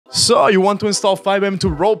So you want to install FiveM to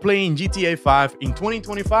roleplay in GTA 5 in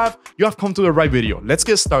 2025? You have come to the right video. Let's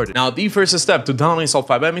get started. Now, the first step to download and install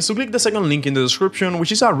FiveM is to click the second link in the description,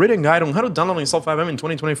 which is a written guide on how to download and install FiveM in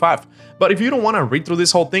 2025. But if you don't want to read through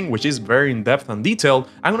this whole thing, which is very in-depth and detailed,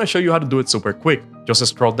 I'm going to show you how to do it super quick. Just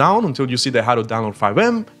scroll down until you see the how to download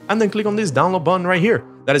FiveM, and then click on this download button right here.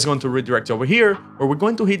 That is going to redirect you over here, where we're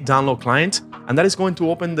going to hit download client, and that is going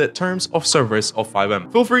to open the terms of service of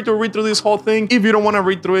FiveM. Feel free to read through this whole thing. If you don't want to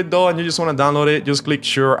read through it though, and you just want to download it, just click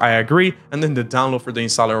sure, I agree, and then the download for the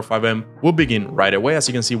installer of FiveM will begin right away. As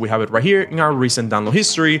you can see, we have it right here in our recent download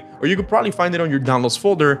history, or you could probably find it on your downloads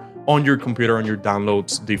folder on your computer on your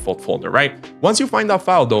downloads default folder, right? Once you find that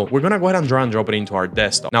file though, we're gonna go ahead and drag and drop it into our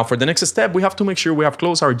desktop. Now for the next step, we have to make sure we have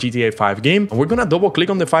closed our GTA 5 game, and we're gonna double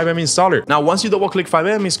click on the FiveM installer. Now once you double click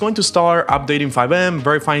FiveM, it's going to start updating FiveM,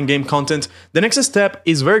 verifying game content. The next step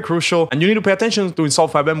is very crucial, and you need to pay attention to install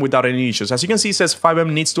FiveM without any issues. As you can see, it says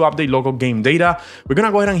FiveM needs to update local game data. We're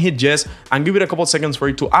gonna go ahead and hit yes and give it a couple seconds for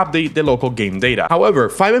it to update the local game data. However,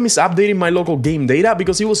 FiveM is updating my local game data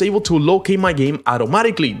because it was able to locate my game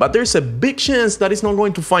automatically, but there's a big chance that it's not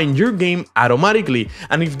going to find your game automatically.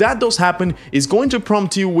 And if that does happen, it's going to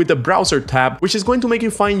prompt you with the browser tab, which is going to make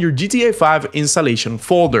you find your GTA 5 installation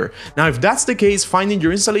folder. Now, if that's the case, finding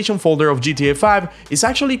your installation folder of GTA 5 is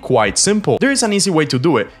actually quite simple. There is an easy way to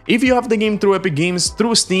do it. If you have the game through Epic Games,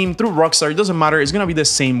 through Steam, through Rockstar, it doesn't matter, it's gonna be the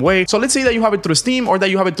same way. So let's say that you have it through Steam or that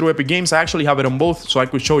you have it through Epic Games. I actually have it on both, so I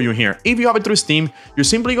could show you here. If you have it through Steam, you're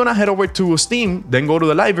simply gonna head over to Steam, then go to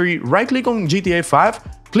the library, right click on GTA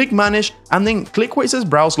 5, click manage, and then click where it says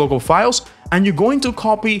browse local files, and you're going to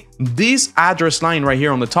copy this address line right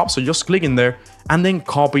here on the top. So just click in there and then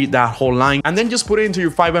copy that whole line, and then just put it into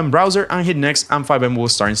your FiveM browser and hit next, and FiveM will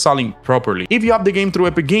start installing properly. If you have the game through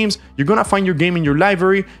Epic Games, you're gonna find your game in your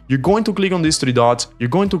library. You're going to click on these three dots, you're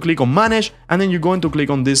going to click on manage, and then you're going to click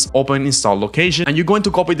on this open install location, and you're going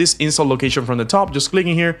to copy this install location from the top. Just click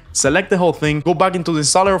in here, select the whole thing, go back into the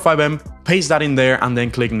installer of FiveM, paste that in there, and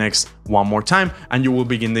then click next one more time, and you will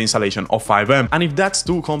begin the installation of FiveM. And if that's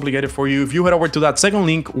too complicated for you, if you head over to that second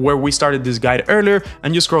link where we started this guide earlier,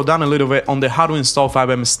 and you scroll down a little bit on the how to install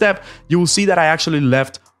FiveM step, you will see that I actually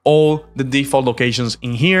left all the default locations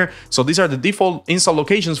in here. So these are the default install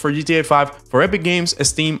locations for GTA 5 for Epic Games,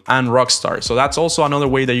 Steam, and Rockstar. So that's also another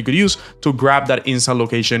way that you could use to grab that install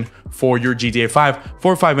location for your GTA 5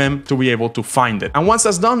 for FiveM to be able to find it. And once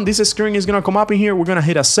that's done, this screen is gonna come up in here. We're gonna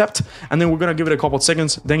hit accept, and then we're gonna give it a couple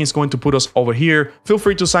seconds. Then it's going to put us over here. Feel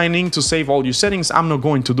free to sign in to save all your settings. I'm not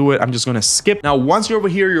going to do it. I'm just gonna skip. Now, once you're over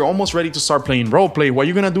here, you're almost ready to start playing roleplay. What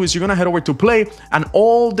you're gonna do is you're gonna head over to play, and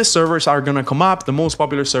all the servers are gonna come up, the most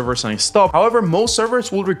popular servers and stuff. However, most servers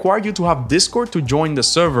will require you to have Discord to join the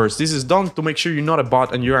servers. This is done to make sure you're not a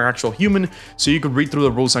bot and you're an actual human, so you could read through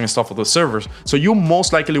the rules and stuff of the servers. So you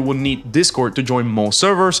most likely would need Discord to join most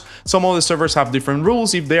servers. Some of the servers have different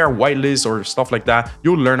rules. If they are whitelist or stuff like that,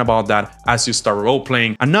 you'll learn about that as you start role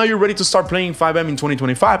playing. And now you're ready to start playing FiveM in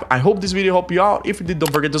 2025. I hope this video helped you out. If it did,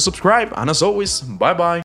 don't forget to subscribe, and as always, bye bye.